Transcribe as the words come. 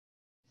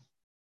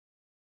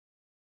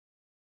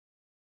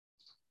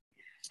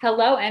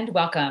Hello and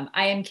welcome.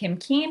 I am Kim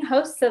Keen,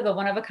 host of the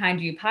One of a Kind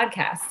You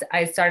podcast.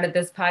 I started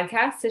this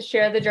podcast to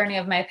share the journey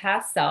of my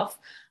past self,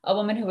 a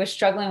woman who was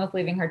struggling with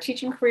leaving her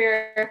teaching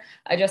career,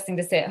 adjusting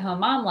to stay-at-home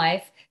mom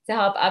life, to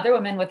help other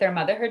women with their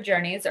motherhood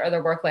journeys or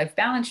their work-life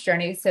balance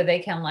journeys so they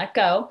can let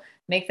go,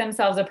 make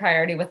themselves a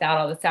priority without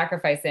all the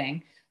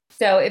sacrificing.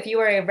 So if you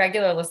are a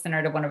regular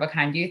listener to One of a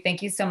Kind You,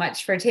 thank you so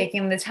much for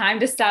taking the time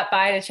to stop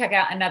by to check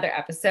out another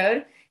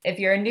episode. If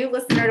you're a new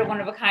listener to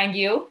One of a Kind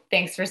You,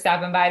 thanks for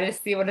stopping by to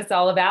see what it's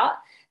all about.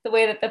 The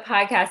way that the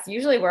podcast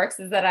usually works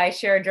is that I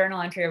share a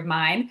journal entry of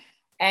mine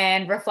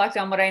and reflect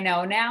on what I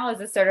know now as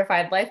a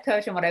certified life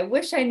coach and what I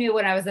wish I knew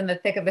when I was in the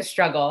thick of the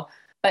struggle.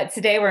 But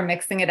today we're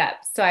mixing it up.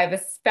 So I have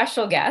a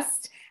special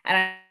guest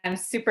and I'm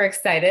super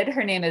excited.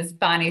 Her name is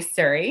Bonnie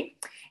Surrey.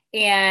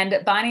 And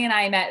Bonnie and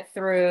I met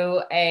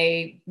through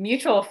a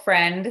mutual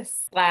friend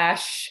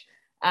slash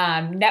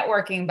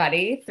networking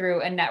buddy through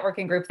a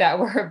networking group that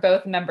we're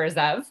both members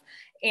of.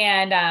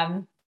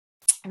 And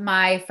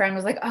my friend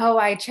was like, oh,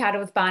 I chatted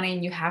with Bonnie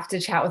and you have to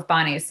chat with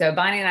Bonnie. So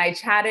Bonnie and I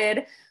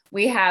chatted.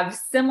 We have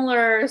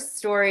similar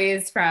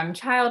stories from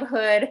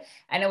childhood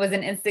and it was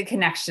an instant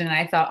connection. And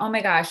I thought, oh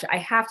my gosh, I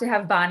have to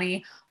have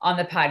Bonnie on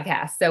the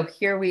podcast. So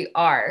here we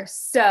are.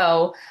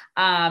 So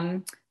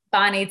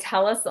Bonnie,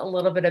 tell us a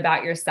little bit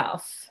about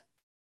yourself.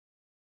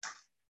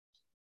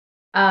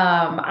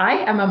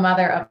 I am a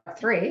mother of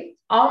three,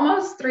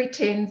 almost three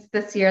teens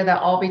this year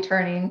that I'll be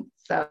turning.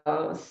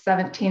 So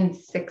 17,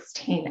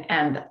 16,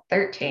 and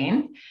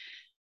 13.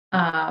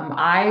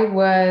 I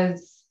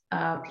was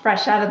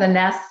fresh out of the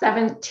nest,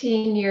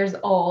 17 years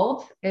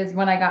old is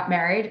when I got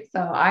married.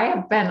 So I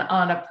have been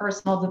on a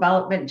personal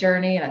development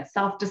journey and a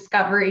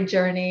self-discovery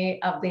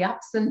journey of the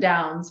ups and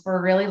downs for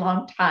a really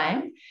long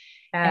time.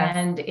 Yes.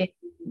 And in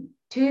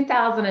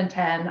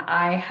 2010,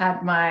 I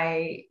had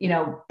my,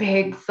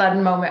 big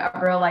sudden moment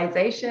of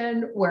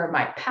realization where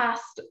my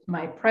past,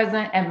 my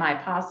present, and my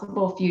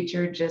possible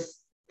future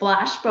just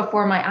flashed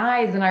before my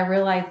eyes. And I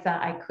realized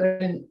that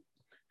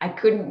I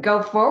couldn't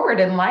go forward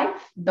in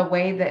life the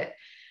way that,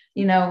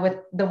 with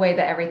the way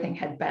that everything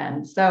had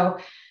been. So,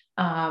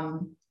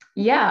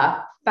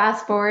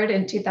 fast forward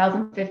in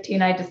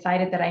 2015, I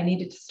decided that I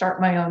needed to start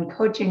my own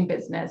coaching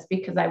business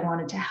because I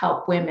wanted to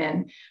help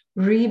women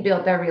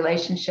rebuild their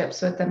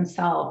relationships with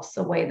themselves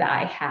the way that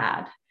I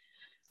had.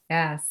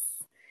 Yes.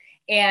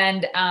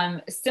 And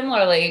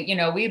similarly,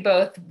 we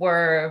both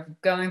were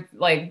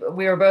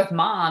we were both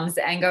moms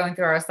and going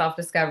through our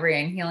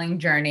self-discovery and healing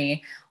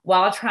journey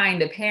while trying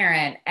to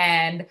parent.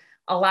 And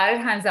a lot of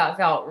times that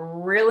felt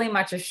really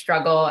much a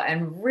struggle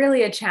and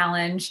really a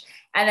challenge.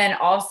 And then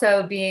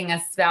also being a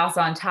spouse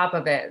on top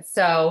of it.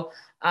 So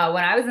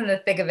when I was in the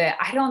thick of it,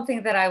 I don't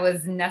think that I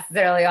was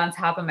necessarily on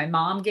top of my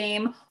mom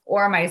game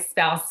or my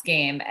spouse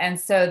game. And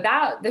so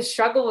that the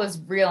struggle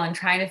was real and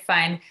trying to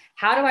find,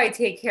 how do I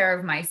take care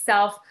of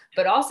myself,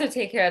 but also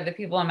take care of the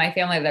people in my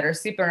family that are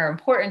super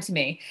important to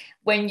me?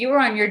 When you were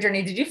on your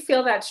journey, did you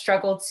feel that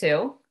struggle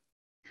too?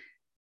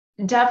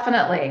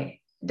 Definitely.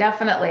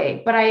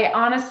 But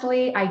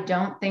I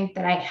don't think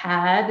that I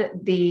had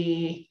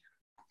the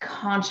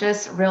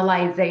conscious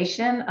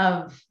realization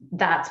of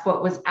that's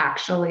what was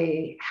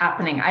actually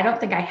happening. I don't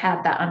think I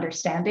had that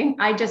understanding.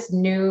 I just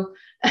knew,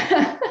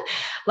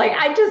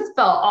 I just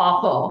felt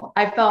awful.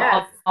 I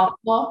felt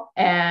awful.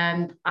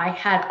 And I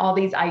had all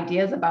these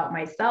ideas about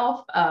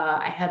myself.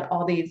 I had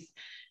all these,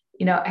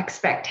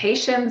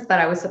 expectations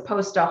that I was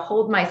supposed to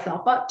hold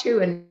myself up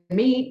to and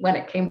meet when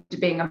it came to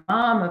being a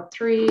mom of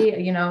three,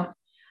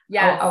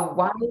 a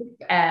wife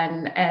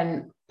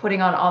and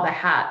putting on all the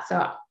hats.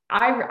 So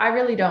I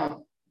really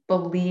don't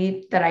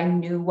believe that I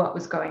knew what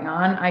was going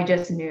on. I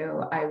just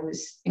knew I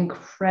was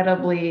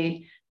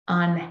incredibly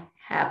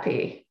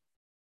unhappy.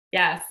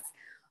 Yes.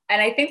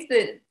 And I think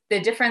that the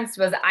difference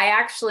was I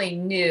actually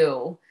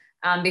knew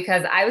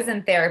because I was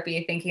in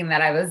therapy thinking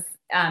that I was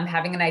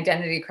having an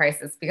identity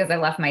crisis because I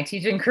left my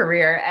teaching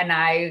career and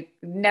I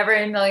never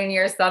in a million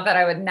years thought that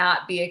I would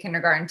not be a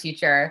kindergarten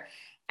teacher.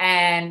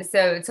 And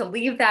so to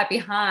leave that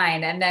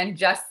behind and then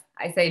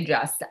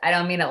I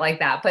don't mean it like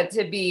that, but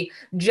to be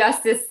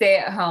just a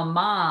stay-at-home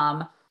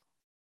mom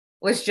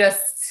was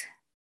just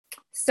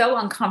so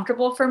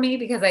uncomfortable for me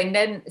because I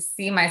didn't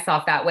see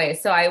myself that way.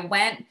 So I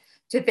went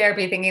to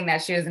therapy thinking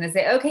that she was going to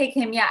say, okay,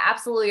 Kim, yeah,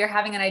 absolutely. You're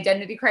having an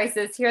identity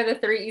crisis. Here are the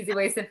 3 easy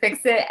ways to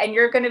fix it. And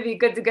you're going to be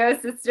good to go,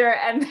 sister.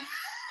 And that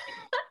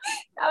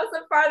was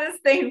the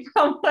farthest thing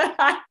from what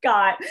I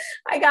got.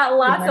 I got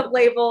lots of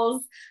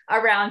labels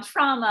around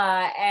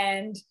trauma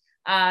and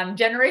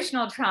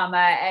generational trauma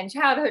and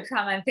childhood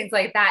trauma and things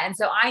like that. And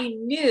so I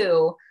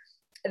knew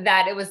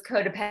that it was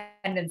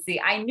codependency.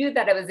 I knew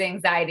that it was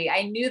anxiety.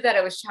 I knew that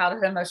it was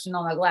childhood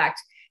emotional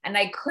neglect. And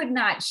I could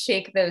not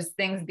shake those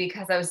things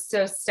because I was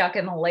so stuck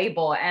in the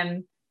label.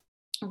 And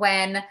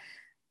when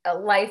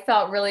life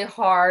felt really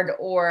hard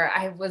or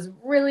I was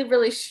really,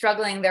 really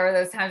struggling, there were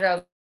those times where I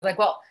was like,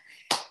 well,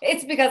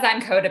 it's because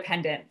I'm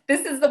codependent.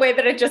 This is the way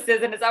that it just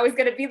is. And it's always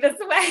going to be this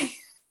way.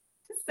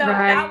 So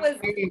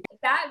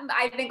that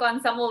I think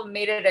on some level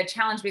made it a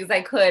challenge because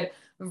I could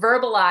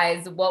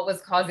verbalize what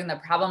was causing the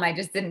problem. I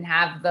just didn't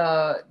have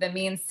the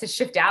means to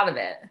shift out of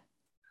it.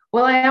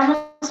 Well, I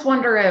almost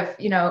wonder if,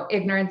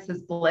 ignorance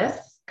is bliss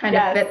kind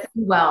of fits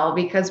well,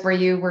 because where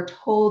you were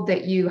told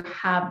that you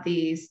have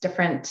these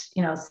different,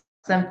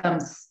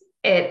 symptoms,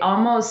 it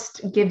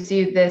almost gives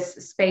you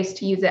this space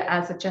to use it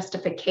as a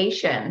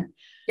justification.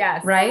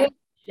 Yes. Right.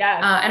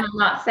 Yes. And I'm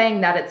not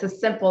saying that it's a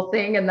simple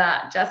thing and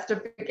that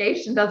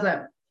justification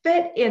doesn't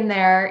fit in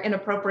there in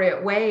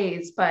appropriate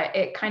ways, but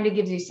it kind of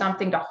gives you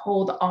something to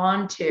hold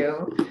on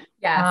to.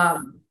 Yes.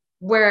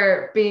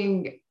 Where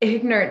being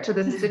ignorant to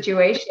the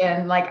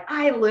situation, like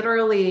I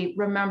literally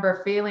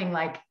remember feeling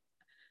like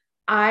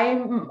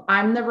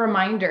I'm the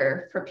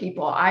reminder for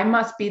people. I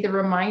must be the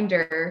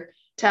reminder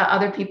to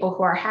other people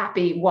who are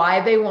happy, why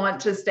they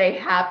want to stay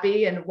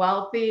happy and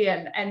wealthy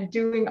and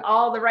doing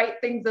all the right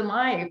things in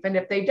life. And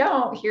if they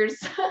don't, here's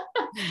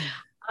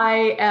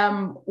I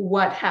am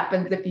what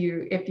happens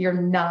if you're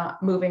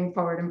not moving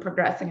forward and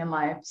progressing in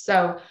life.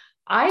 So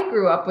I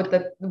grew up with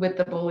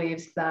the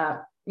beliefs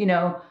that,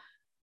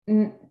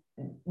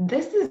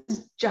 this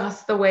is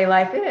just the way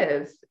life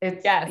is.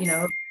 It's,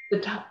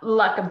 the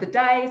luck of the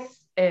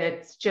dice.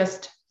 It's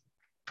just,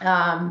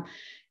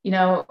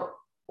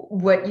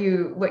 what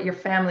your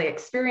family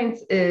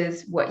experience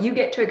is what you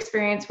get to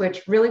experience,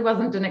 which really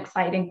wasn't an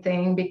exciting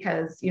thing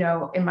because,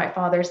 in my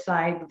father's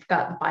side, we've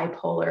got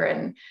bipolar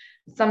and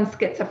some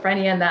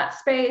schizophrenia in that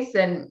space,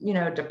 and,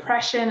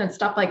 depression and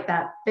stuff like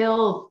that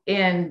fills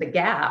in the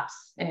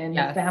gaps in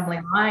the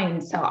family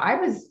line. So I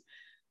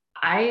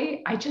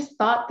just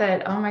thought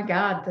that, oh my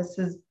God, this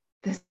is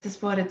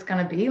what it's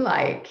going to be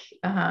like,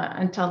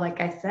 until,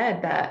 like I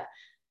said, that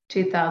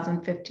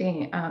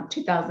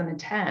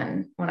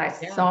 2010, when I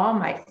saw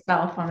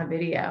myself on a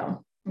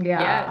video.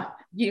 Yeah.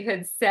 You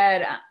had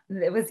said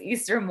it was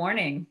Easter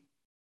morning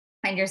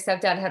and your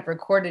stepdad had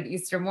recorded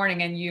Easter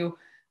morning, and you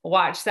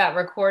watched that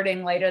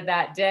recording later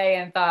that day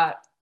and thought,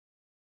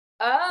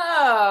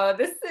 oh,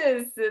 this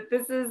is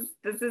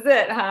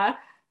it, huh?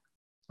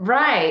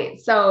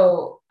 Right.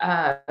 So,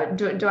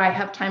 do I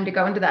have time to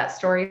go into that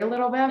story a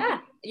little bit?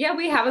 Yeah,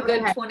 we have a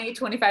good 20,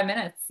 25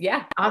 minutes.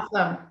 Yeah.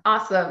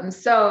 Awesome.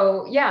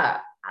 So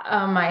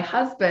my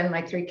husband,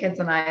 my 3 kids,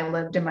 and I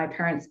lived in my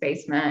parents'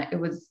 basement. It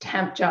was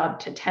temp job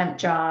to temp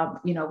job.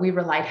 We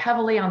relied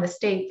heavily on the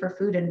state for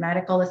food and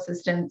medical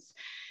assistance.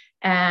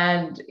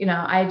 And,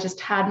 I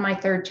just had my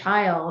 3rd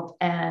child,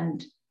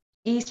 and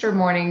Easter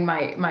morning,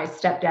 my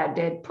stepdad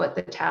did put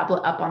the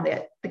tablet up on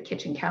the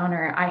kitchen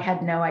counter. I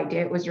had no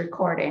idea it was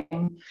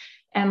recording.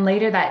 And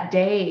later that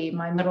day,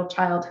 my middle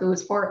child, who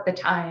was 4 at the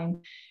time,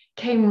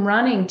 came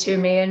running to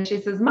me and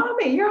she says,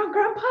 "Mommy, you're on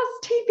Grandpa's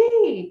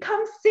TV.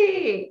 Come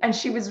see." And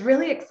she was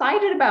really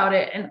excited about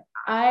it. And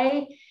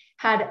I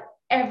had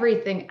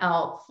everything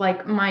else,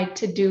 like my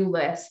to-do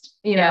list,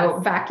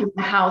 vacuum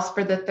the house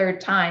for the 3rd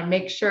time,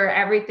 make sure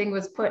everything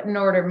was put in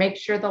order, make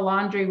sure the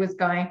laundry was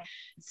going,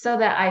 so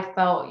that I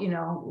felt,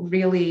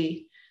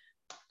 really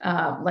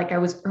like I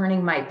was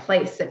earning my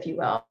place, if you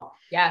will.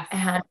 Yes.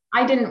 And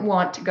I didn't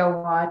want to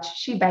go watch.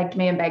 She begged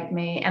me, and I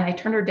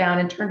turned her down.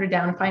 And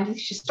finally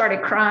she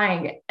started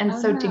crying. And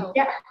to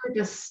get her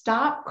to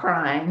stop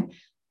crying,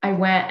 I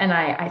went and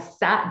I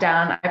sat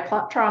down, I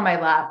plopped her on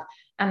my lap,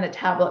 and the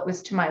tablet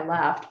was to my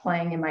left,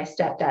 playing in my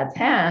stepdad's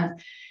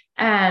hand.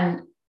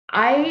 And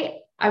I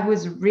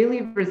was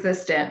really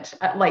resistant,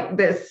 like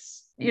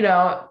this,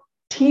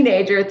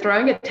 teenager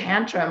throwing a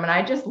tantrum. And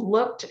I just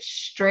looked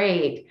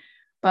straight.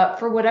 But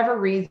for whatever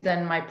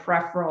reason, my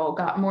peripheral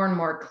got more and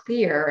more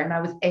clear, and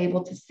I was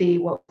able to see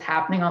what was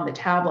happening on the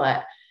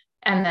tablet.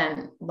 And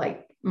then,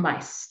 like, my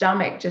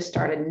stomach just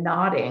started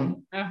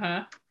nodding.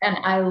 And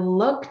I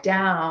look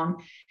down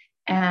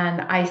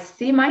and I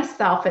see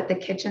myself at the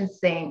kitchen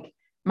sink.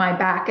 My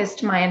back is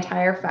to my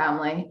entire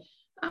family.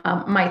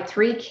 My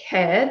 3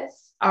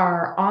 kids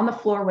are on the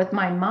floor with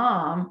my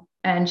mom,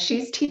 and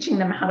she's teaching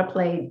them how to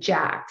play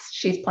jacks.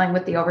 She's playing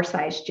with the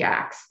oversized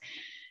jacks.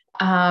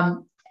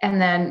 And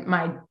then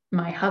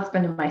my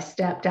husband and my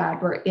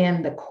stepdad were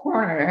in the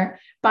corner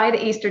by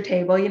the Easter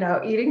table,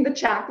 eating the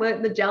chocolate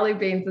and the jelly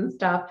beans and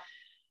stuff.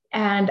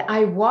 And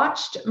I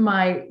watched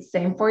my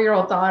same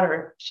 4-year-old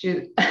daughter.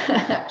 She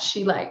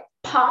like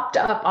popped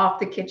up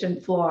off the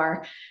kitchen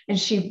floor, and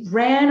she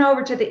ran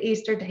over to the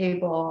Easter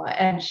table,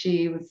 and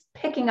she was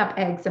picking up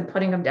eggs and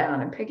putting them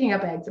down, and picking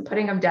up eggs and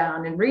putting them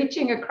down, and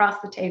reaching across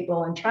the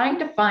table and trying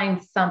to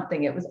find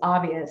something. It was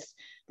obvious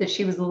that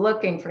she was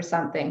looking for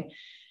something.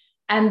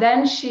 And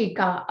then she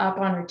got up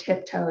on her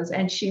tiptoes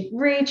and she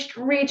reached,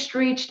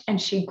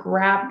 and she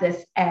grabbed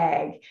this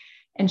egg,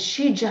 and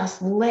she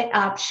just lit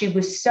up. She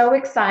was so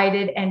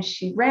excited, and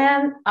she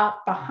ran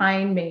up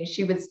behind me.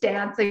 She was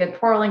dancing and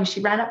twirling.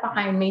 She ran up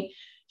behind me.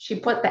 She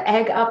put the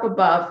egg up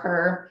above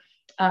her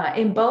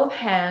in both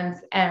hands,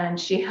 and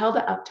she held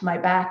it up to my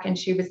back, and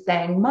she was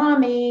saying,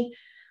 "Mommy,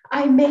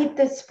 I made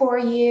this for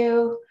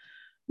you.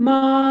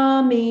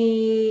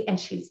 Mommy." And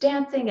she's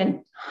dancing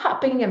and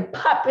hopping and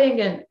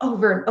popping and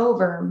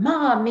over,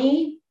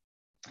 "Mommy."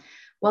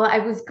 Well, I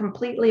was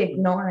completely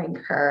ignoring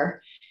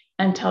her.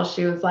 until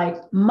she was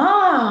like,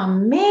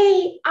 Mom,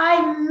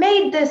 I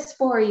made this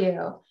for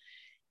you.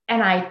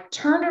 And I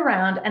turned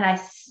around and I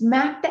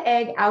smacked the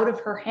egg out of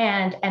her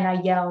hand and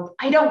I yelled,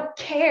 I don't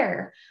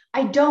care.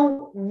 I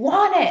don't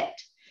want it.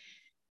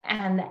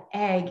 And the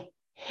egg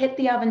hit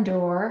the oven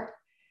door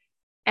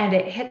and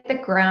it hit the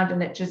ground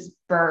and it just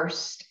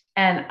burst.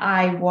 And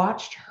I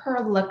watched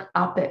her look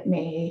up at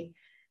me,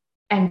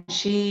 and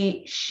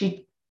she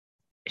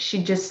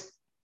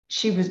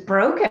was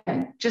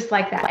broken, just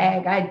like that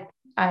egg.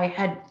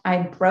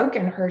 I'd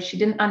broken her. She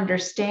didn't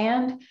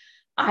understand.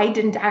 I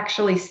didn't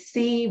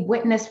actually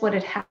witness what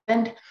had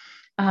happened,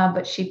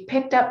 but she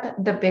picked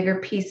up the bigger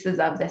pieces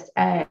of this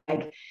egg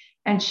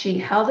and she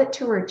held it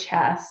to her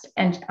chest.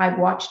 And I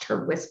watched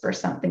her whisper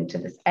something to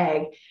this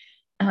egg.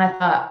 And I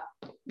thought,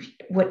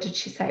 what did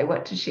she say?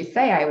 What did she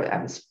say?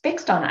 I was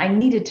fixed on it. I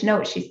needed to know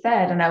what she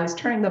said. And I was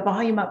turning the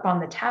volume up on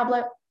the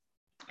tablet.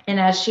 And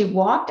as she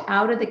walked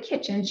out of the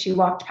kitchen, she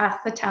walked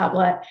past the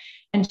tablet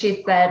and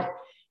she said,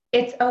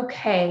 it's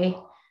okay.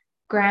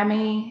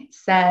 Grammy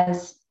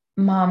says,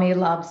 Mommy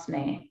loves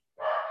me.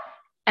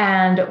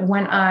 And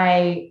when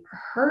I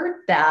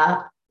heard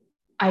that,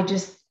 I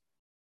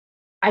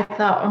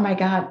thought, oh my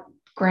God,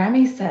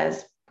 Grammy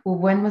says, well,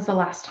 when was the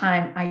last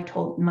time I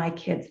told my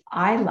kids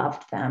I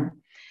loved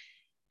them?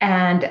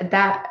 And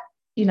that,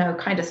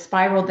 kind of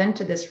spiraled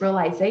into this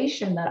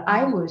realization that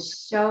I was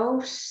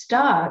so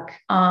stuck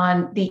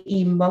on the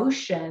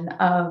emotion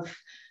of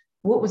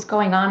what was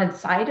going on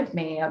inside of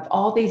me, of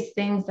all these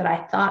things that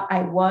I thought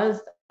I was.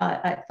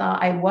 I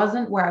thought I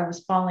wasn't, where I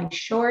was falling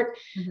short,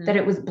 that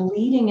it was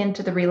bleeding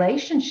into the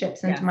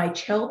relationships, into my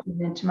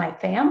children, into my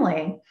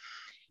family.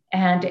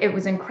 And it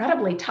was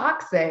incredibly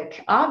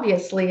toxic,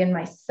 obviously, in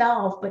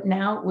myself, but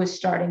now it was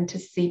starting to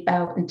seep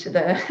out into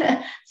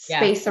the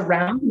space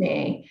around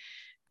me.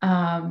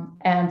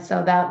 And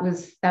so that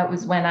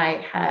was when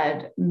I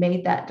had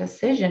made that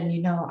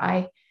decision.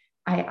 I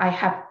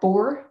have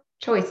 4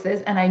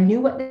 choices and I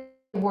knew what they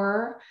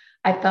were.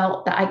 I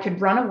felt that I could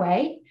run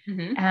away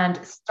and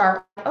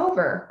start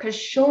over, because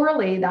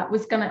surely I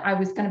was going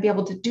to be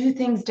able to do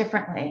things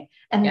differently.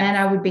 And then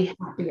I would be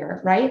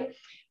happier, right?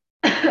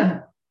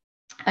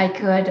 I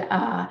could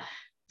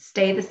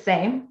stay the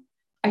same.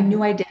 I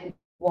knew I didn't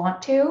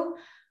want to.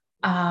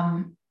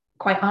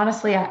 Quite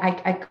honestly,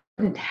 I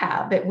couldn't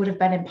have. It would have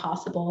been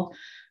impossible.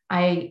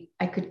 I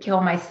could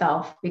kill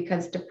myself,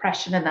 because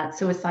depression and that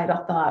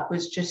suicidal thought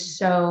was just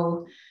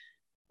so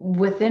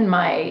within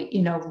my,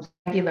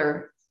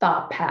 regular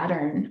thought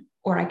pattern,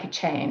 or I could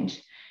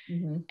change.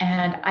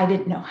 And I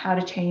didn't know how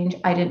to change.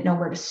 I didn't know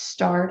where to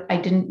start. I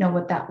didn't know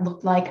what that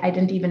looked like. I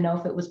didn't even know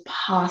if it was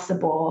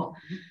possible,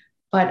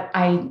 but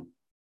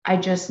I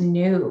just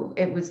knew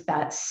it was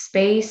that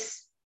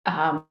space.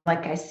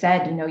 Like I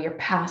said, your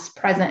past,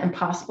 present, and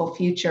possible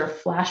future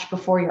flash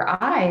before your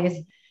eyes,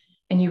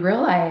 and you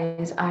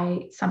realize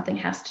something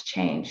has to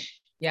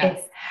change. Yes.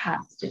 It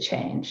has to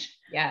change.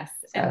 Yes.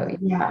 So,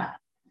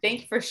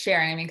 Thank you for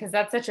sharing. Because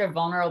that's such a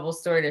vulnerable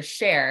story to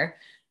share,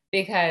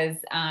 because,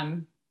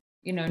 no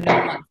one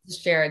wants to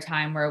share a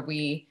time where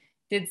we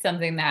did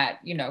something that,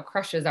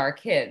 crushes our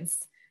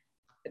kids,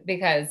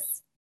 because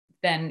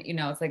then,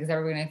 it's like, is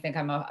everybody going to think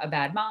I'm a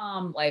bad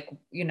mom? Like,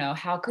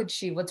 how could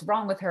she, what's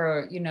wrong with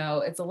her?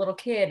 It's a little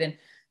kid. And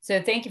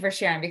so thank you for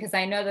sharing, because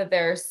I know that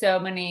there are so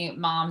many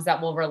moms that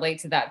will relate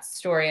to that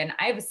story. And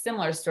I have a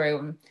similar story.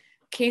 When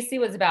Casey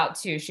was about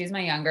 2, she's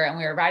my younger, and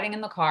we were riding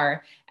in the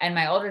car, and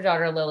my older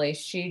daughter, Lily,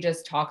 she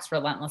just talks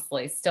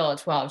relentlessly. Still at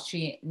 12,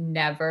 she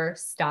never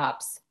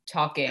stops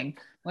talking.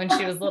 When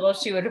she was little,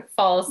 she would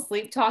fall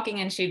asleep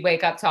talking and she'd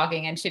wake up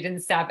talking, and she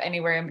didn't stop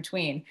anywhere in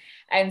between.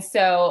 And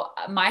so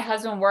my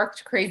husband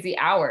worked crazy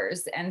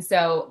hours. And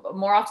so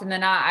more often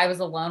than not, I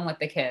was alone with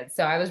the kids.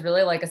 So I was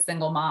really like a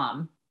single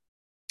mom.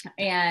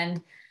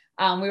 And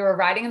we were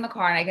riding in the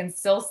car, and I can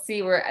still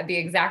see we're at the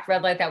exact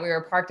red light that we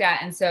were parked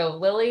at. And so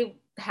Lily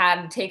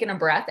had taken a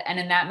breath. And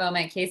in that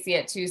moment, Casey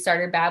at 2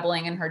 started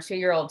babbling in her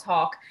 2-year-old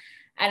talk.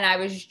 And I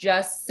was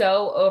just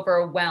so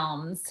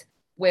overwhelmed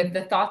with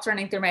the thoughts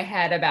running through my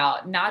head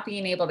about not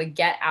being able to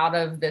get out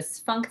of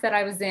this funk that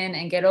I was in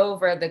and get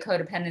over the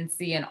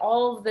codependency and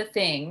all of the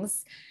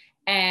things,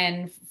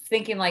 and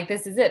thinking like,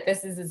 this is it.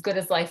 This is as good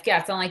as life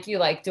gets. I'm like you,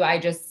 like, do I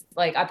just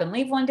like up and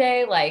leave one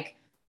day? Like,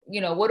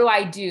 what do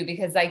I do?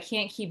 Because I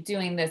can't keep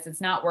doing this. It's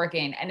not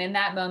working. And in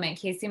that moment,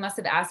 Casey must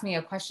have asked me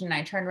a question, and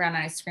I turned around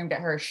and I screamed at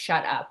her,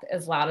 shut up,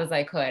 as loud as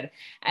I could.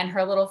 And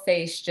her little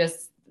face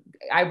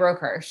I broke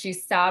her. She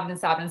sobbed and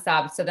sobbed and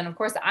sobbed. So then of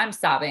course I'm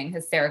sobbing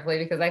hysterically,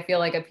 because I feel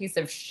like a piece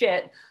of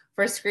shit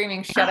for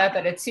screaming shut up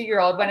at a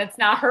 2-year-old when it's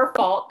not her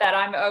fault that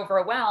I'm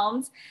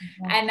overwhelmed.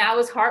 And that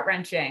was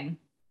heart-wrenching.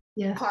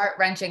 Yes.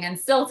 Heart-wrenching. And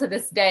still to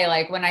this day,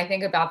 like when I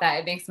think about that,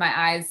 it makes my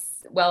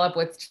eyes well up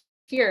with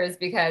tears,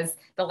 because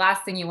the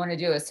last thing you want to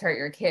do is hurt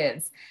your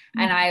kids.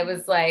 And I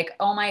was like,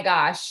 oh my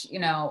gosh,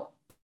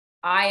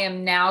 I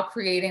am now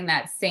creating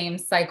that same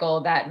cycle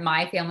that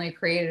my family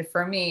created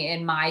for me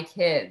and my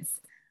kids.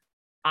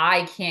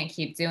 I can't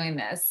keep doing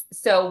this.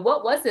 So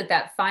what was it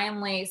that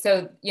finally,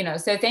 so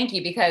thank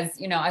you, because,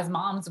 as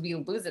moms, we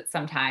lose it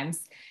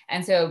sometimes.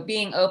 And so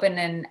being open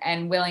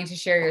and willing to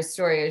share your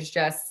story is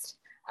just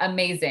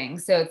amazing.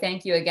 So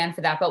thank you again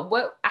for that. But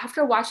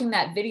after watching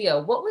that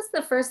video, what was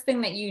the first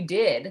thing that you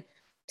did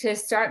to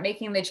start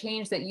making the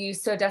change that you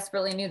so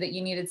desperately knew that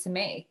you needed to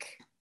make?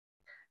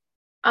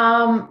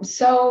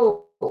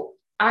 So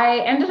I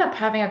ended up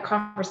having a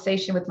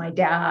conversation with my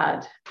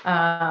dad.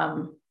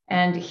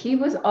 And he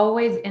was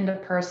always into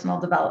personal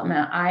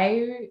development.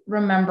 I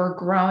remember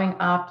growing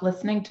up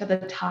listening to the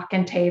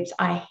talking tapes.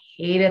 I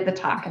hated the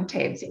talking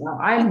tapes.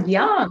 I'm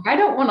young. I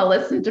don't want to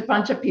listen to a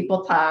bunch of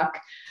people talk.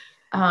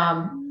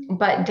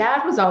 But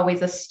dad was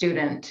always a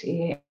student,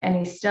 and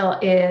he still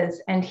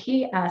is. And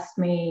he asked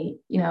me,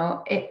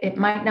 it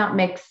might not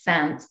make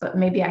sense, but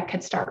maybe I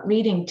could start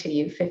reading to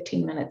you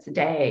 15 minutes a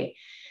day.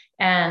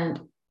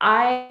 And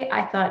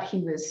I thought he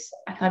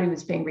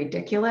was being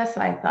ridiculous.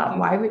 I thought,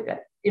 why would,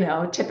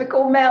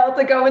 typical male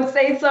to go and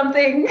say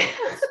something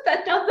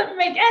that doesn't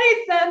make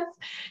any sense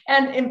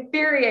and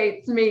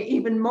infuriates me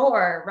even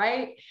more.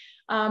 Right.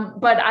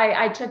 But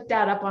I took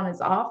dad up on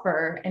his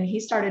offer, and he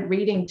started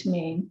reading to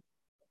me.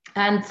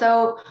 And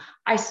so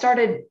I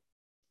started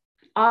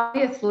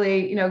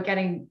obviously,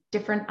 getting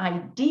different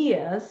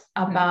ideas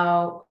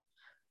about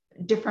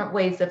different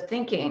ways of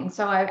thinking.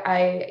 So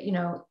I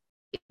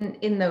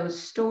in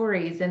those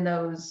stories, in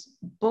those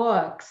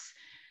books,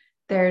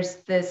 there's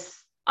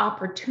this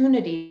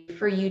opportunity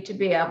for you to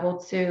be able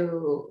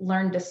to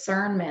learn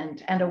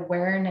discernment and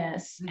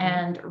awareness,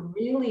 and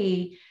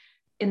really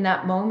in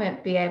that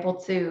moment be able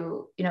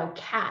to,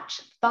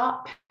 catch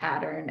thought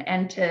pattern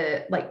and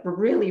to like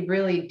really,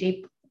 really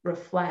deep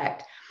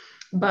reflect.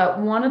 But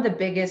one of the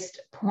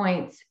biggest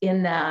points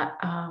in that,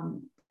 I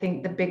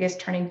think the biggest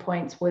turning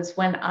points was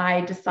when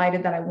I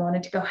decided that I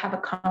wanted to go have a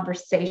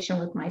conversation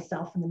with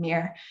myself in the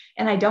mirror.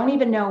 And I don't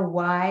even know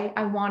why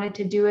I wanted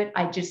to do it.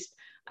 I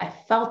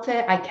felt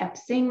it. I kept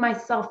seeing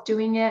myself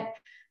doing it.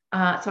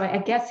 So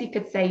I guess you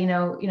could say, I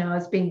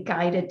was being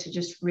guided to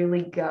just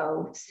really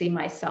go see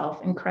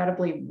myself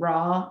incredibly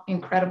raw,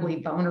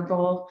 incredibly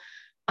vulnerable.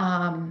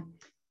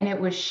 And it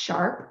was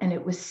sharp, and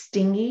it was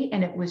stingy,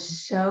 and it was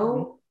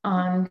so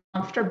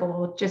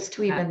uncomfortable just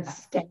to even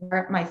stare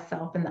at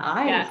myself in the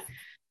eyes. Yes.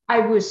 I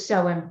was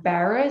so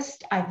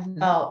embarrassed. I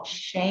felt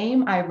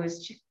shame. I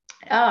was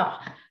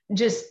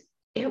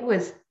it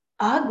was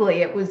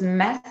ugly. It was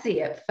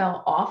messy. It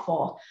felt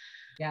awful.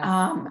 Yes.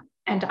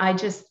 And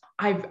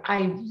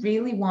I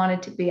really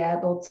wanted to be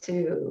able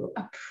to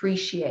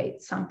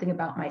appreciate something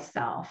about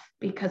myself,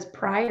 because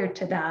prior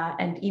to that,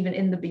 and even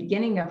in the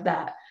beginning of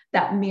that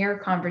mirror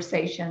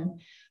conversation,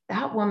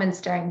 that woman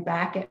staring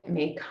back at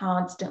me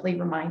constantly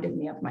reminded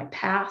me of my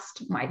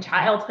past, my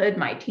childhood,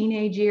 my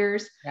teenage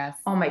years, yes,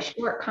 all my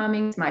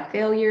shortcomings, my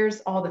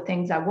failures, all the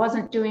things I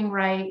wasn't doing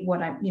right,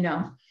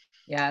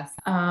 yes.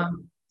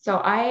 So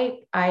I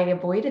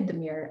avoided the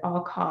mirror at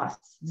all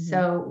costs.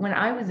 So when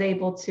I was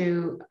able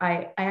to,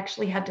 I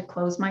actually had to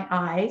close my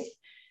eyes,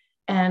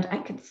 and I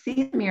could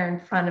see the mirror in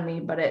front of me,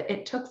 but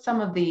it took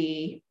some of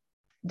the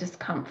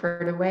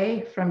discomfort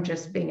away from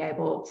just being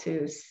able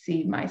to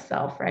see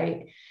myself,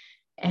 right?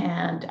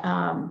 And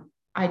I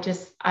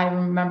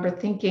remember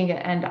thinking,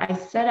 and I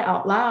said it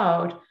out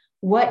loud,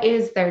 what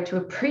is there to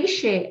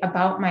appreciate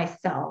about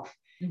myself?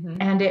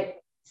 And it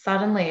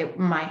suddenly,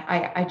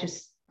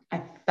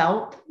 I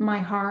felt my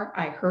heart,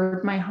 I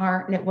heard my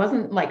heart, and it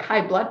wasn't like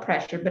high blood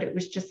pressure, but it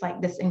was just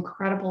like this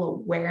incredible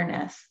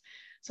awareness.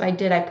 So I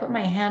put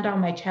my hand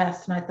on my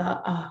chest, and I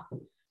thought,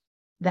 oh,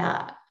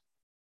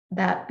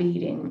 that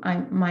beating,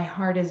 my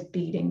heart is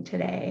beating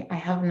today. I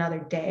have another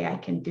day. I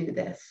can do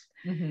this.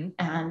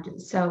 And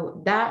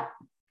so that,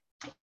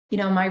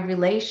 my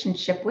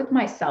relationship with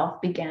myself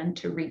began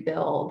to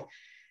rebuild.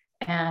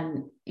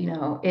 And,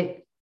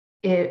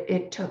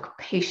 it took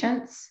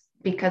patience,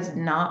 because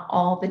not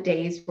all the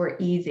days were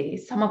easy.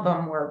 Some of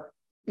them were,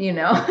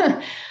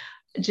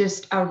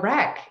 just a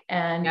wreck.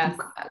 And yes,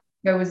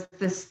 there was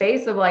this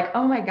space of like,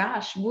 oh my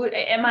gosh,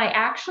 am I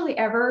actually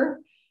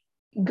ever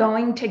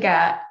going to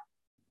get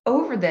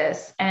over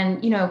this?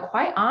 And,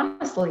 quite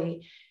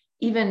honestly,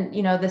 even,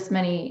 this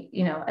many,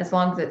 as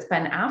long as it's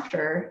been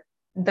after,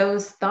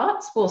 those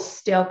thoughts will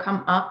still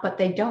come up, but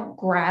they don't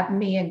grab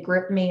me and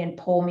grip me and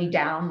pull me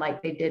down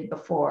like they did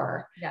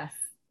before. Yes.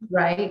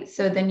 Right.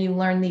 So then you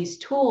learn these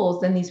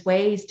tools and these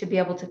ways to be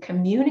able to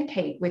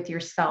communicate with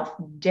yourself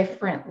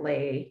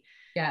differently.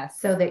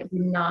 Yes. So that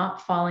you're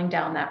not falling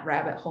down that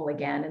rabbit hole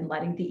again and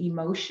letting the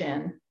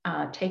emotion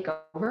take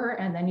over.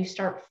 And then you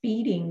start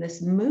feeding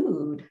this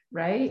mood,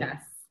 right?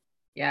 Yes.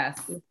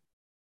 Yes.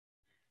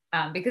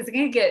 Because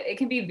it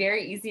can be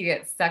very easy to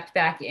get sucked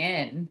back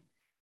in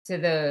to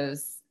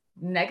those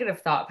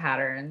negative thought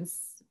patterns,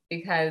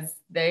 because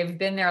they've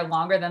been there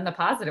longer than the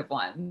positive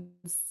ones.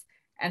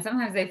 And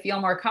sometimes they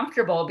feel more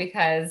comfortable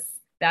because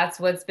that's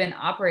what's been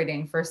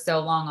operating for so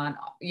long on,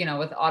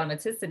 with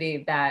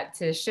automaticity, that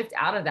to shift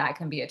out of that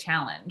can be a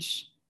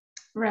challenge.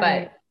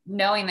 Right. But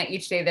knowing that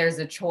each day there's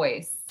a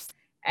choice,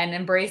 and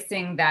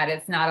embracing that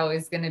it's not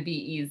always going to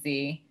be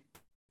easy.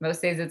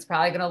 Most days it's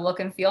probably going to look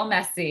and feel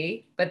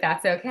messy, but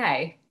that's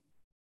okay.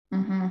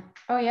 Mm-hmm.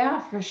 Oh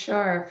yeah, for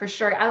sure. For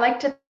sure. I like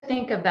to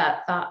think of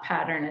that thought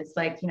pattern as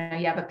like, you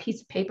have a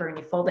piece of paper and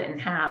you fold it in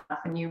half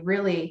and you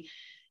really,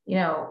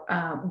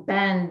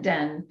 bend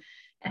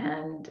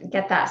and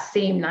get that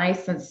seam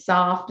nice and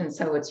soft. And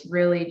so it's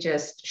really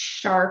just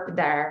sharp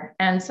there.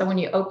 And so when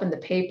you open the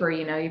paper,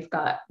 you've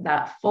got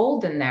that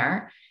fold in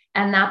there.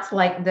 And that's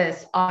like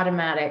this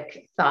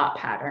automatic thought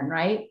pattern,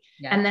 right?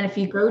 Yeah. And then if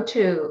you go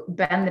to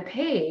bend the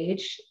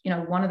page,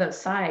 one of those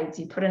sides,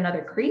 you put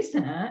another crease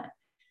in it.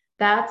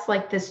 That's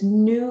like this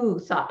new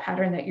thought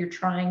pattern that you're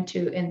trying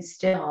to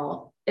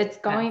instill. It's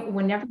going,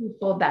 whenever you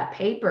fold that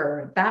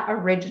paper, that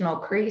original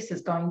crease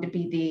is going to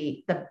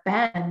be the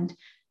bend,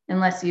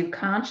 unless you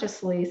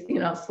consciously,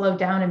 slow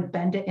down and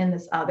bend it in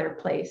this other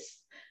place.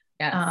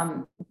 Yes.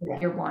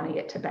 That you're wanting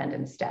it to bend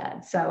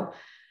instead. So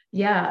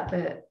yeah,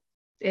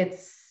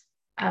 it's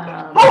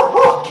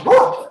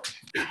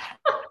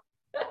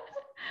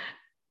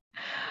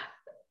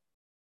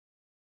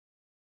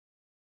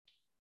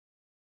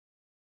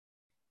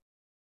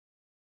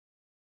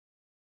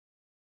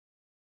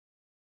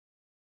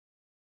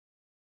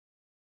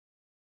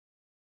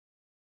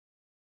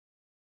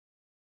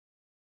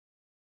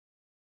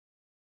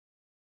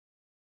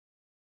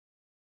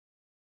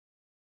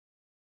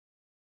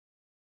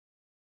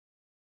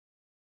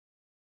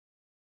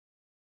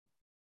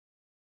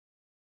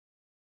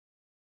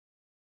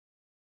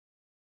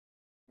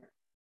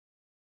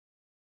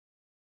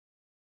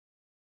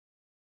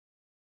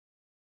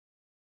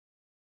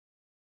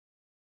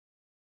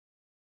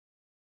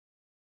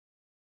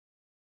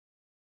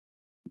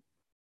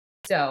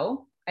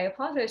So I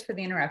apologize for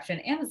the interruption.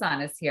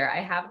 Amazon is here. I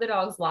have the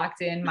dogs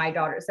locked in my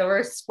daughter. So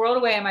we're squirreled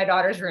away in my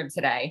daughter's room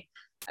today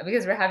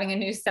because we're having a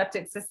new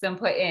septic system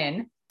put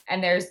in.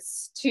 And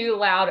there's too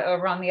loud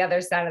over on the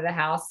other side of the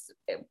house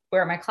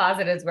where my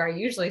closet is, where I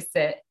usually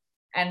sit.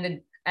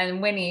 And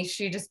Winnie,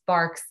 she just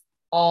barks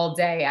all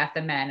day at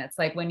the men. It's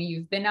like when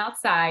you've been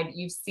outside,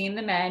 you've seen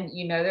the men,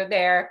 they're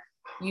there,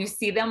 you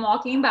see them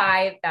walking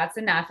by, that's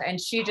enough. And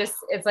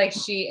it's like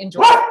she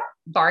enjoys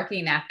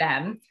barking at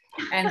them.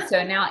 And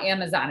so now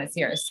Amazon is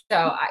here.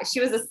 So she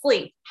was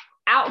asleep,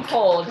 out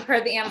cold,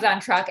 heard the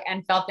Amazon truck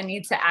and felt the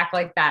need to act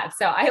like that.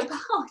 So I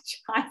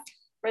apologize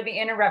for the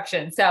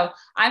interruption. So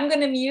I'm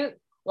going to mute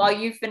while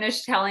you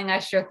finish telling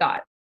us your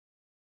thoughts.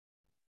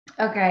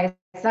 Okay.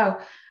 So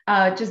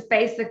just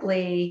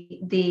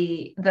basically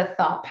the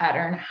thought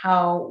pattern,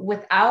 how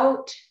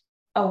without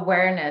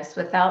awareness,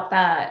 without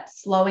that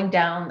slowing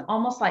down,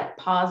 almost like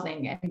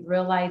pausing and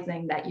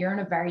realizing that you're in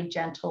a very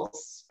gentle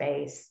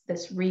space,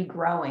 this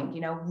regrowing,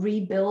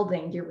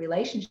 rebuilding your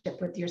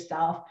relationship with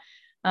yourself.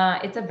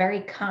 It's a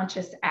very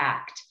conscious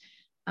act.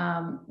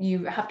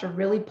 You have to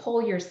really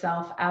pull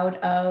yourself out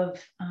of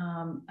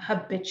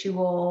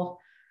habitual,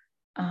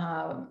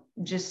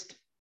 just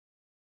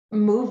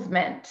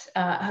movement,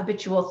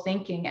 habitual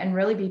thinking, and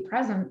really be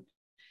present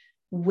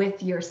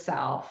with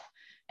yourself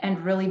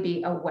and really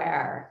be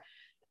aware.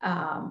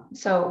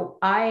 So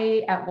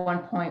I, at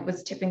one point,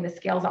 was tipping the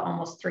scales at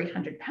almost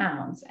 300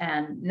 pounds,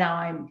 and now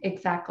I'm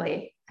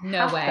exactly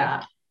half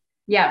that.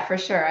 Yeah, for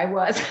sure. I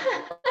was.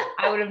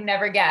 I would have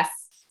never guessed,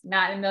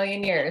 not in a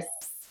million years.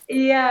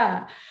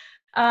 Yeah.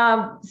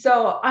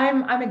 So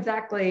I'm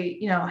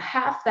exactly,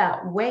 half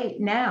that weight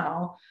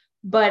now,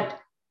 but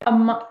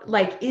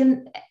like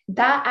in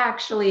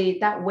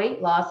that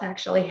weight loss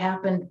actually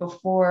happened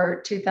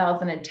before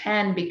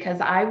 2010,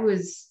 because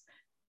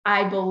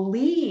I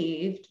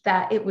believed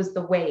that it was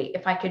the weight.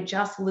 If I could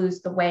just lose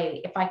the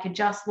weight, if I could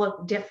just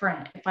look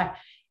different,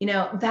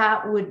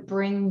 that would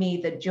bring me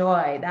the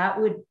joy,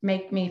 that would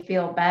make me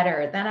feel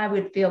better. Then I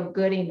would feel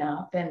good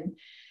enough. And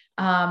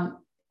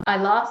I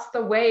lost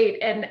the weight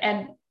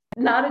and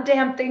not a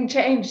damn thing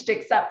changed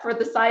except for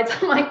the size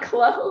of my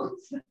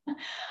clothes.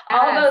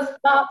 All those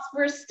thoughts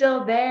were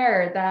still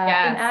there,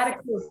 that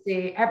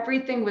inadequacy,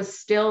 everything was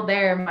still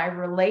there. My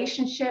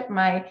relationship,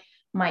 my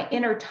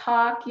inner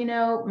talk,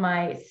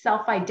 my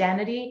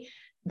self-identity,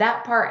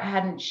 that part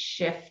hadn't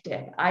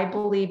shifted. I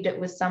believed it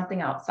was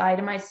something outside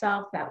of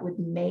myself that would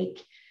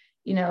make,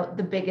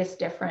 the biggest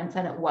difference.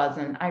 And it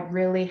wasn't. I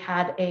really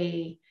had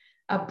a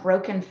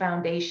broken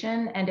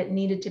foundation and it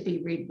needed to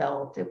be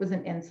rebuilt. It was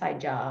an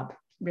inside job,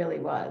 really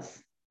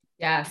was.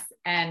 Yes.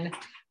 And,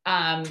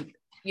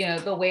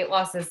 the weight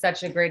loss is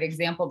such a great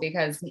example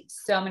because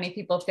so many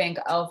people think,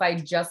 oh, if I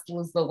just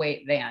lose the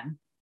weight, then,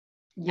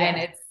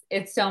 and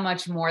it's so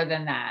much more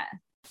than that.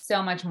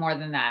 So much more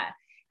than that.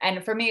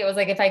 And for me, it was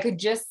like, if I could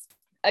just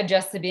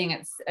adjust to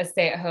being a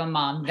stay-at-home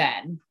mom,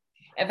 then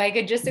if I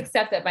could just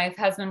accept that my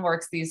husband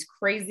works these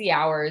crazy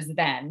hours,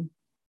 then,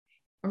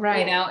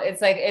 right.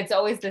 It's like, it's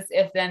always this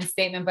if then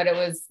statement, but it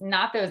was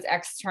not those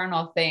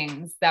external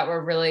things that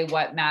were really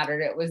what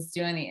mattered. It was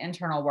doing the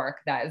internal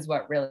work. That is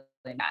what really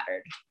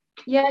mattered.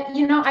 Yeah.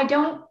 I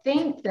don't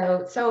think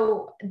though.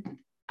 So,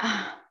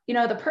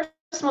 the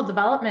personal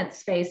development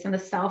space and the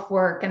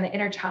self-work and the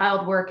inner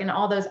child work and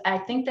all those, I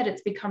think that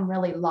it's become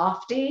really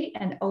lofty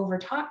and over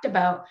talked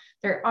about.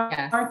 There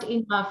aren't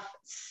enough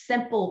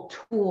simple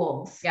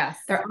tools. Yes.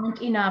 There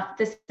aren't enough,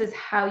 this is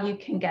how you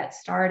can get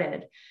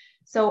started.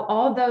 So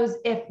all those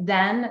if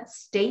then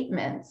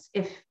statements,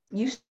 if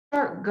you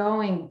start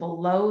going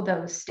below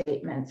those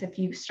statements, if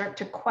you start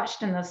to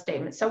question those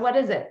statements, so what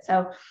is it?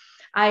 So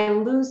I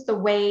lose the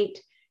weight,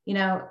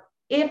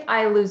 if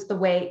I lose the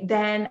weight,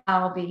 then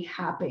I'll be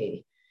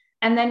happy.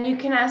 And then you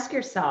can ask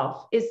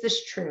yourself, is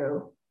this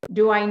true?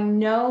 Do I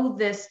know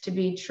this to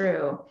be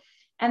true?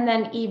 And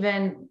then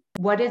even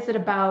what is it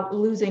about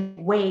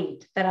losing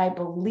weight that I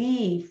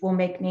believe will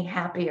make me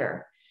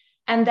happier?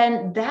 And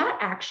then that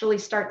actually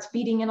starts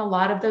feeding in a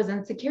lot of those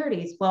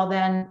insecurities. Well,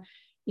 then,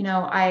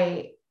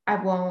 I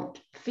won't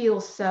feel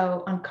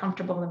so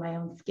uncomfortable in my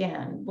own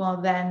skin.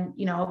 Well, then,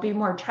 I'll be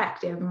more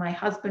attractive. My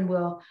husband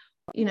will,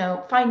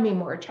 find me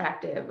more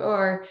attractive.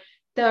 Or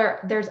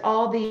there's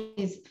all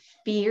these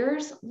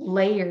fears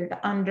layered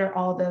under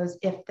all those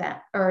if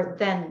that or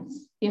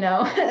thens,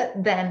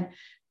 then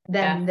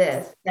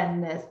this,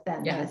 then this,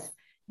 then this.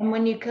 And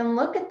when you can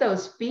look at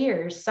those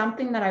fears,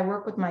 something that I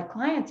work with my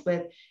clients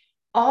with,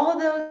 all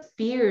those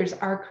fears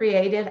are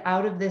created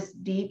out of this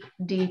deep,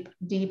 deep,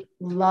 deep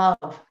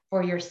love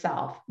for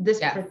yourself, this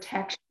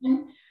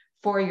protection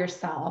for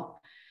yourself.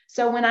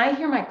 So when I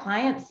hear my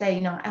clients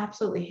say, I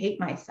absolutely hate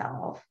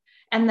myself,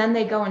 and then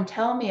they go and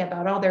tell me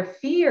about all their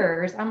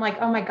fears, I'm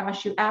like, oh my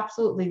gosh, you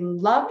absolutely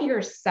love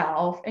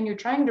yourself. And you're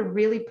trying to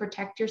really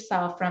protect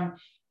yourself from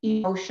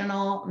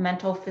emotional,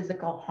 mental,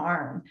 physical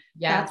harm.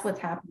 That's what's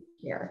happening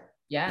here.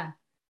 Yeah.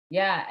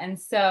 Yeah. And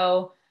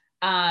so,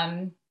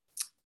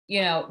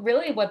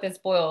 really what this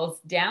boils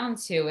down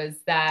to is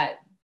that,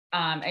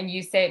 and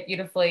you say it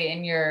beautifully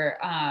in your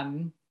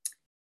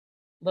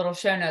little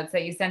show notes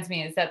that you sent to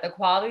me, is that the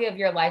quality of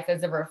your life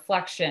is a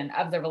reflection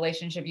of the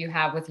relationship you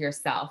have with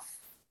yourself.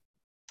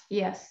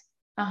 Yes.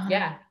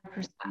 100%.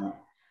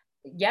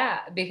 Yeah.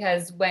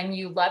 Because when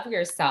you love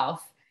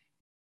yourself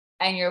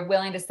and you're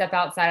willing to step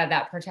outside of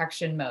that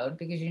protection mode,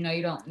 because you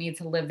don't need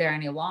to live there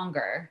any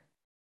longer,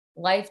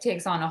 life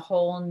takes on a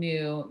whole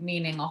new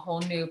meaning, a whole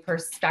new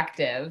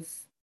perspective.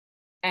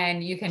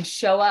 And you can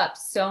show up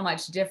so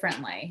much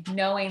differently,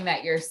 knowing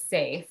that you're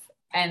safe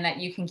and that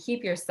you can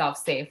keep yourself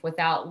safe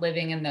without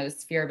living in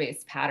those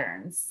fear-based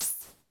patterns.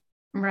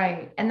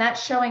 Right. And that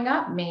showing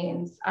up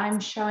means I'm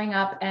showing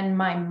up and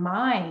my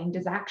mind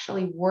is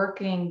actually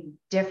working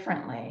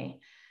differently.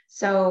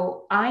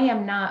 So I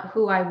am not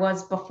who I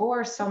was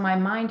before. So my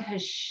mind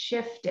has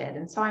shifted.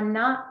 And so I'm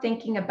not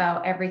thinking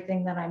about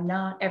everything that I'm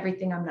not,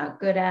 everything I'm not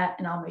good at,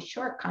 and all my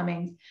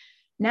shortcomings.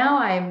 Now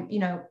I'm,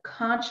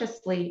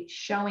 consciously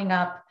showing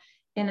up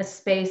in a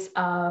space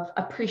of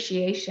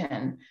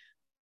appreciation,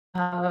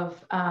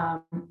 of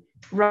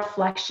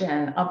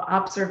reflection, of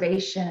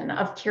observation,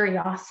 of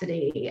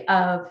curiosity,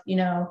 of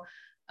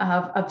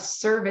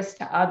service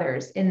to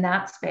others in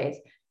that space.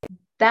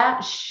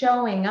 That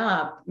showing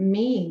up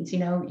means,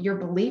 your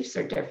beliefs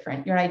are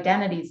different, your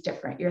identity is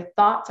different, your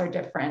thoughts are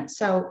different.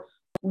 So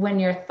when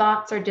your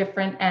thoughts are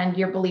different and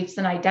your beliefs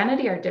and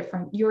identity are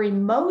different, your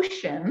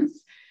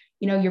emotions,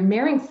 your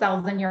mirroring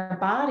cells in your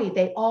body,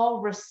 they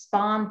all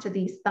respond to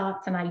these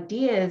thoughts and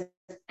ideas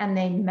and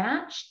they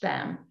match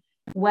them.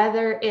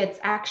 Whether it's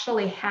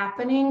actually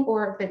happening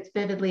or if it's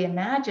vividly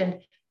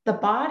imagined, the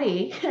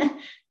body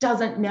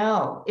doesn't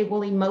know. It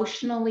will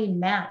emotionally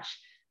match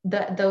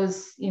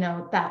those,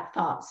 that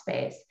thought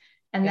space.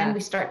 And then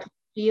we start to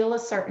feel a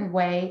certain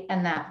way,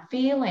 and that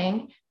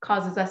feeling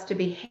causes us to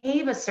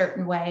behave a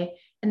certain way.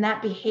 And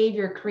that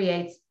behavior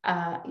creates,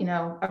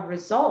 a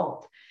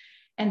result.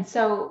 And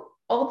so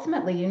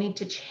ultimately, you need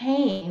to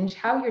change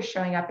how you're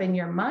showing up in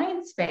your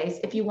mind space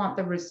if you want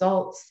the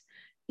results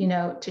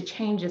to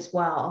change as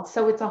well.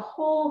 So it's a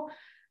whole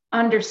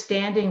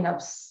understanding of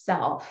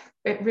self.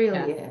 It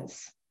really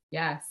is.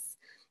 Yes.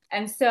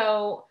 And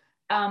so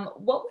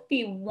what would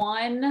be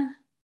one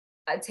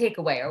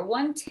takeaway or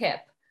one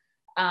tip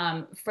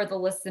for the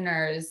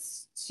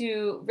listeners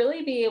to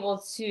really be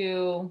able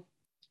to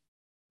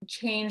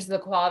change the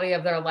quality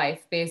of their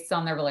life based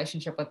on their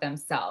relationship with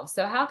themselves?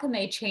 So how can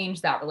they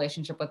change that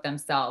relationship with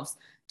themselves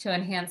to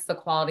enhance the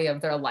quality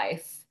of their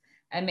life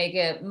and make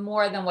it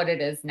more than what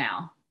it is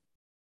now?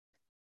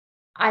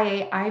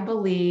 I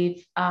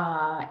believe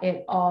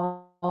it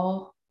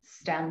all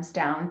stems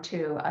down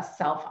to a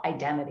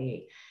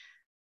self-identity.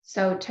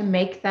 So to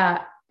make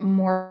that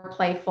more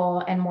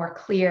playful and more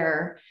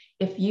clear,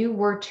 if you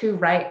were to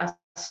write a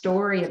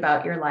story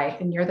about your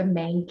life and you're the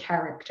main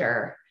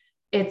character,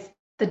 it's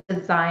the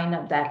design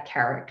of that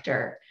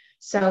character.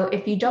 So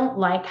if you don't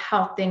like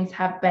how things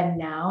have been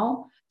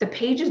now, the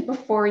pages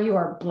before you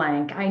are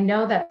blank. I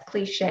know that's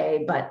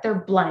cliche, but they're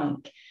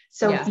blank.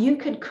 So if you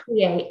could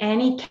create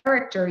any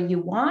character you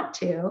want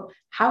to,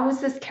 how is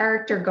this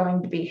character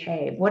going to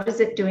behave? What is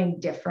it doing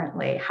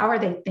differently? How are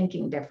they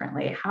thinking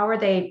differently? How are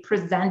they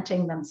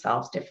presenting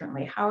themselves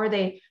differently? How are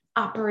they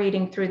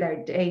operating through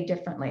their day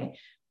differently?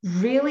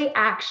 Really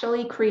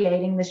actually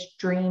creating this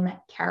dream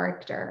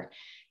character.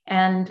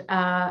 And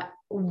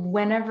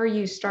whenever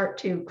you start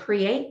to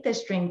create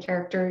this dream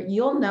character,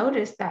 you'll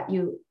notice that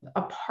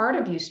a part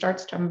of you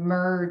starts to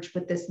merge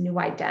with this new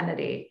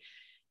identity.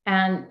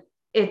 And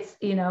it's,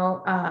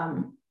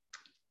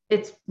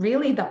 it's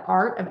really the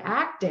art of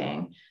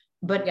acting,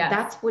 but Yes.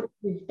 that's what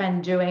you've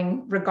been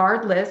doing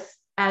regardless,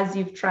 as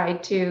you've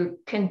tried to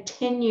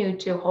continue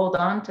to hold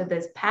on to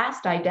this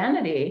past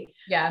identity,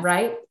 Yes.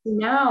 right?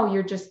 Now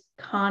you're just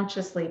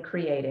consciously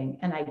creating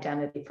an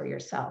identity for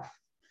yourself.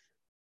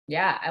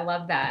 Yeah, I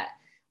love that.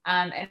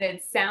 And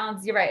it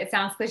sounds, you're right, it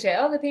sounds cliche.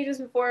 Oh, the pages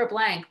before are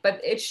blank, but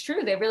it's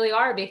true. They really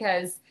are,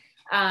 because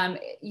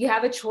you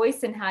have a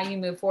choice in how you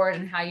move forward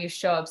and how you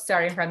show up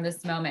starting from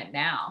this moment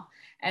now.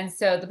 And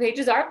so the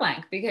pages are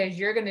blank because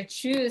you're going to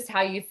choose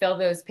how you fill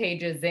those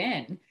pages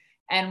in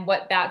and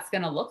what that's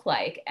going to look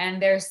like.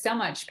 And there's so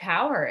much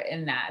power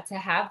in that, to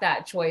have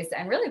that choice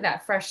and really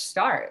that fresh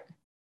start.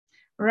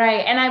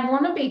 Right. And I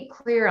want to be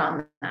clear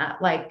on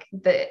that. Like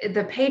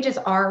the pages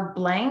are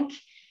blank.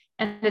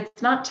 And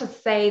it's not to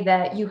say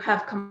that you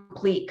have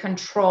complete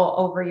control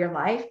over your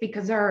life,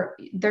 because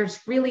there's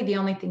really the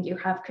only thing you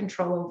have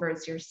control over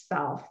is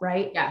yourself,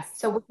 right? Yes.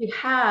 So what you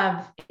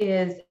have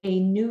is a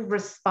new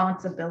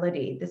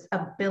responsibility, this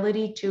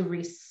ability to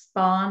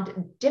respond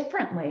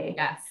differently.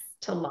 Yes.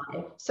 To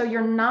life. So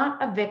you're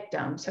not a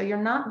victim. So you're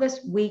not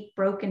this weak,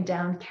 broken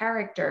down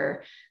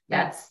character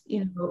that's,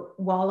 Yes.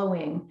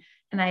 Wallowing.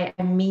 And I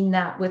mean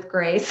that with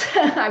grace.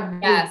 I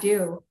really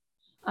do.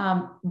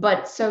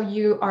 But so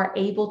you are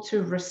able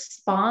to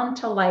respond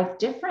to life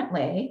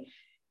differently,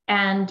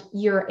 and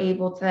you're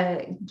able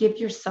to give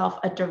yourself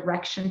a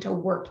direction to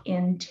work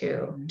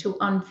into, to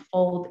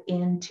unfold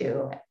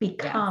into,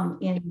 become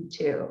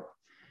into.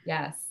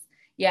 Yes.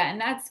 Yeah. And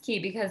that's key,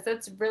 because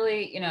that's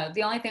really,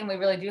 the only thing we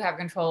really do have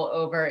control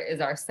over is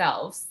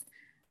ourselves.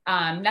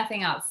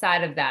 Nothing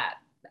outside of that.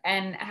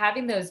 And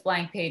having those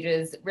blank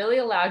pages really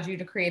allows you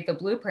to create the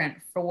blueprint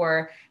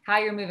for how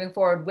you're moving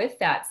forward with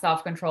that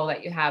self-control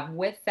that you have,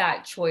 with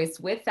that choice,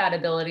 with that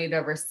ability to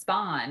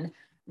respond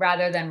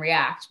rather than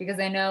react. Because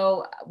I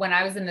know when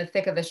I was in the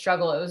thick of the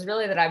struggle, it was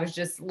really that I was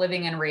just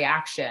living in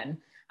reaction.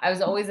 I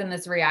was always in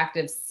this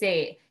reactive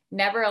state,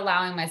 never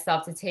allowing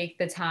myself to take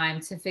the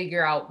time to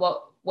figure out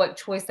what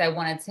choice I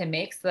wanted to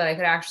make so that I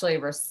could actually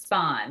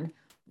respond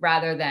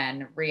rather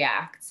than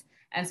react.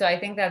 And so I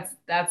think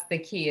that's the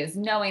key, is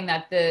knowing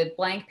that the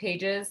blank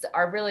pages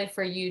are really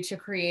for you to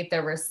create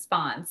the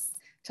response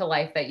to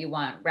life that you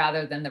want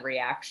rather than the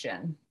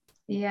reaction.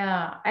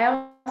 Yeah.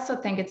 I also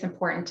think it's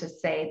important to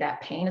say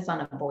that pain is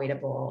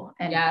unavoidable,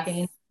 and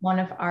pain is one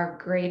of our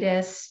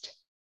greatest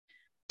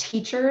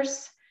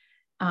teachers.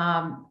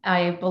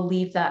 I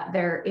believe that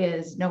there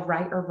is no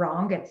right or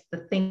wrong. It's the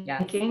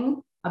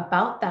thinking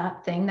about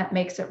that thing that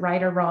makes it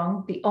right or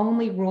wrong. The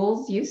only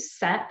rules you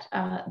set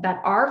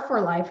that are for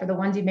life are the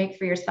ones you make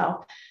for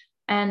yourself.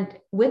 And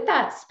with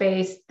that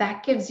space,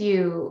 that gives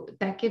you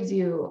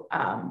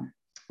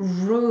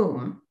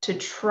room to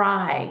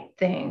try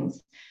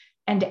things.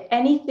 And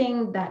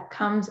anything that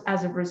comes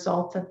as a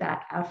result of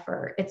that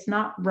effort, it's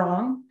not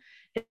wrong,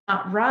 it's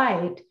not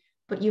right,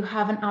 but you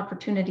have an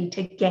opportunity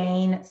to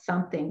gain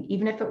something,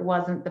 even if it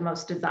wasn't the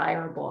most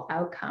desirable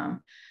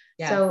outcome.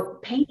 Yes. So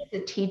pain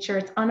is a teacher,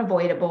 it's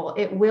unavoidable.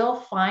 It will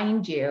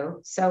find you.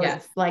 So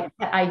It's like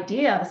that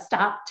idea,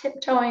 stop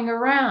tiptoeing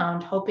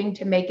around, hoping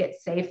to make it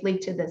safely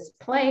to this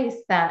place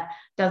that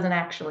doesn't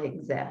actually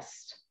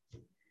exist.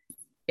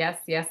 Yes,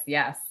 yes,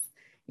 yes.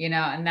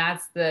 And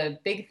that's the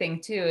big thing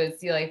too,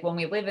 is like when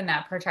we live in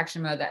that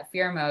protection mode, that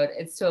fear mode,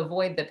 it's to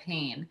avoid the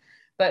pain,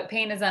 but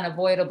pain is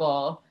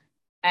unavoidable.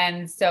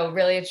 And so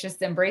really it's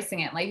just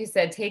embracing it. Like you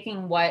said,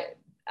 taking what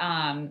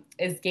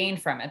is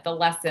gained from it, the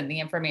lesson, the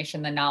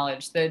information, the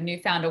knowledge, the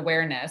newfound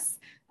awareness,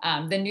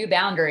 the new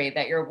boundary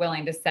that you're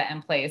willing to set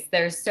in place.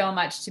 There's so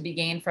much to be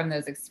gained from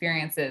those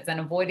experiences, and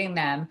avoiding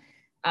them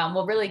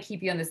will really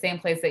keep you in the same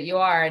place that you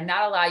are and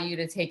not allow you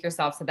to take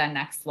yourself to that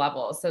next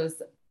level. So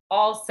it's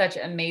all such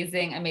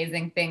amazing,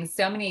 amazing things,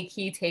 so many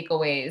key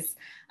takeaways.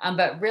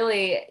 But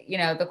really,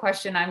 the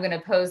question I'm going to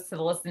pose to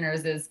the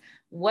listeners is,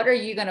 what are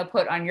you going to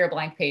put on your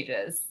blank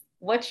pages?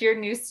 What's your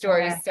new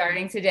story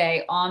starting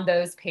today on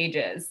those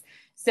pages?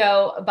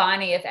 So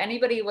Bonnie, if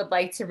anybody would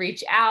like to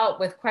reach out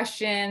with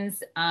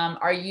questions,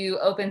 are you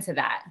open to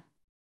that?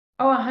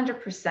 Oh,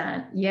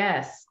 100%.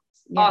 Yes.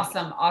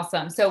 Awesome.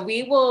 Awesome. So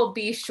we will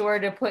be sure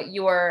to put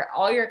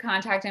all your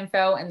contact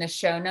info in the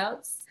show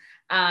notes.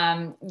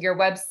 Your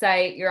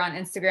website, you're on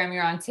Instagram,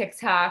 you're on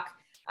TikTok,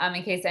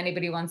 in case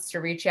anybody wants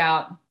to reach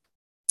out,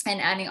 and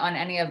on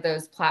any of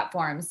those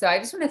platforms. So I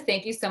just want to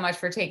thank you so much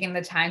for taking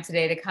the time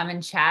today to come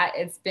and chat.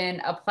 It's been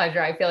a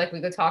pleasure. I feel like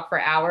we could talk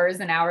for hours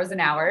and hours and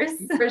hours.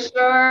 For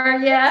sure.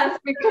 Yes,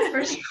 because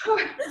for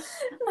sure.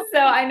 So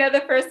I know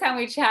the first time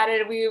we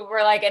chatted, we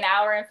were like an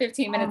hour and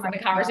 15 minutes in the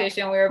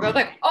conversation. God. We were both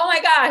like, oh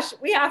my gosh,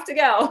 we have to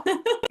go.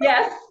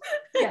 Yes.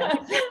 Yes.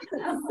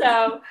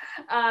 So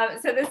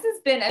this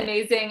has been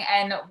amazing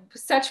and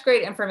such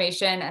great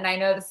information. And I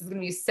know this is going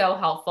to be so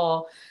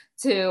helpful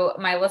to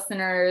my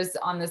listeners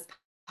on this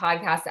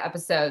podcast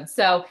episode.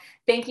 So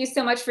Thank you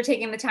so much for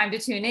taking the time to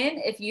tune in.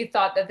 If you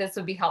thought that this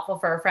would be helpful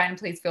for a friend,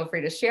 please feel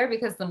free to share,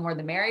 because the more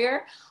the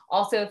merrier.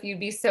 Also, if you'd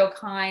be so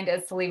kind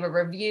as to leave a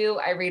review,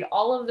 I read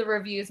all of the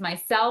reviews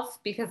myself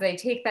because I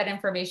take that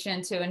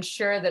information to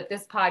ensure that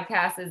this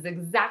podcast is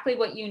exactly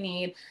what you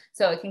need,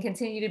 so it can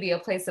continue to be a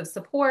place of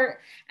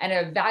support and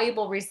a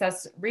valuable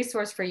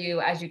resource for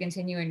you as you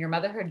continue in your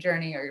motherhood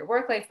journey or your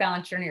work-life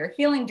balance journey or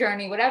healing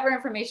journey. Whatever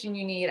information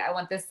you need, I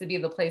want this to be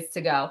the place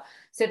to go.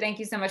 So thank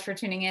you so much for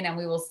tuning in, and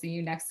we will see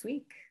you next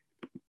week.